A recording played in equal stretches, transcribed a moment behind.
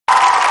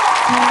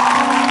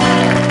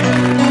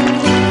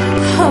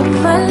of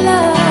my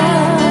love.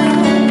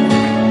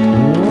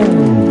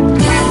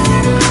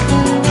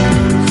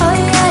 Oh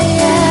yeah,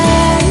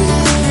 yeah.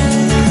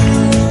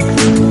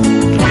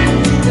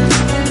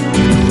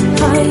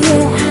 Oh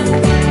yeah.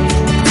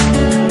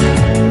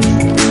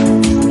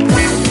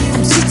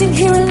 I'm sitting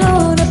here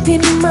alone up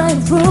in my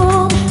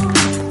room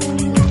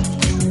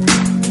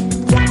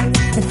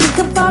and think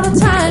about the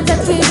time that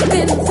we've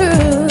been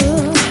through.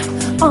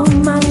 Oh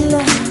my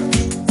love,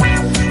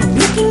 I'm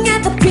looking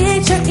at the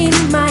picture in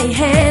my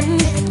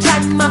hand,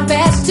 trying my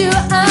best to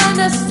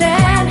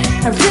understand.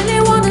 I really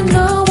wanna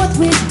know what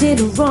we did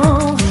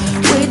wrong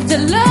with the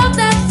love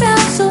that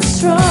felt so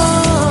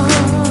strong.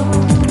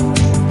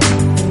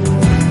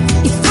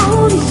 If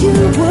only you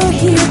were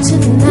here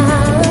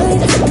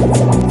tonight,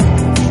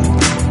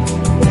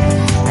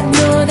 I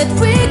know that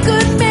we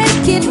could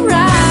make it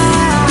right.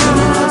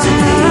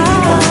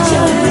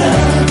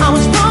 I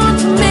was born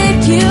to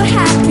make you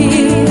happy.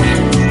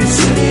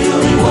 You're the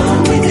only one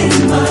within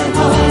my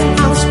heart.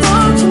 I was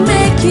born to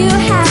make you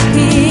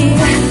happy.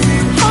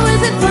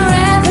 Always and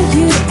forever,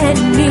 you and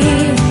me.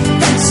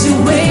 That's the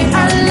way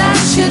our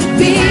life should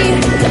be.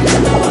 I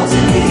don't want to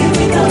live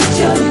without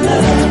your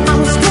love. I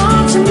was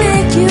born to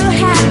make you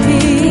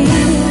happy.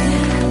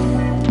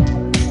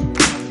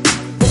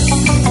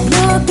 I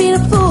know I've been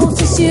a fool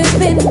since you've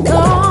been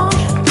gone.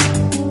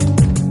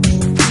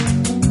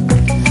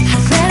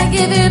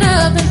 Give it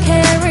up and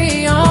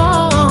carry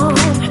on.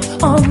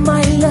 Oh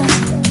my love,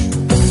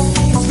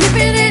 it's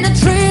living in a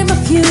dream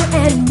of you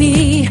and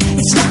me.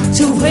 It's not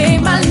the way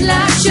my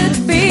life should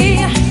be.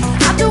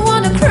 I don't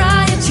wanna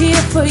cry a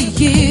tear for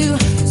you,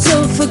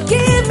 so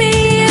forgive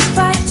me if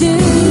I do.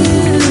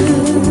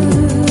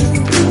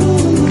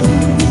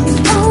 If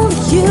only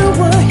you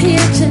were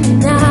here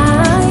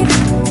tonight,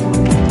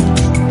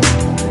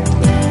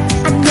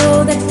 I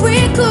know that we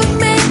could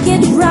make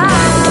it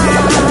right.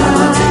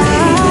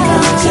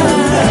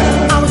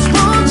 I was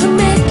born to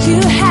make you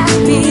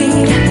happy.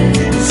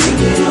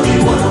 You're the only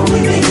one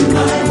within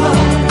my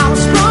heart. I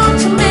was born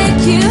to make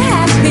you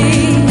happy.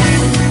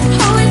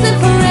 Always and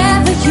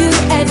forever, you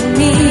and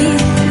me.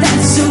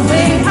 That's the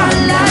way our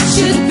life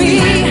should be.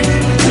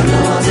 Don't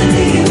know how to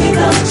live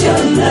without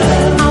your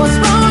love. I was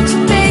born to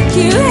make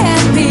you happy.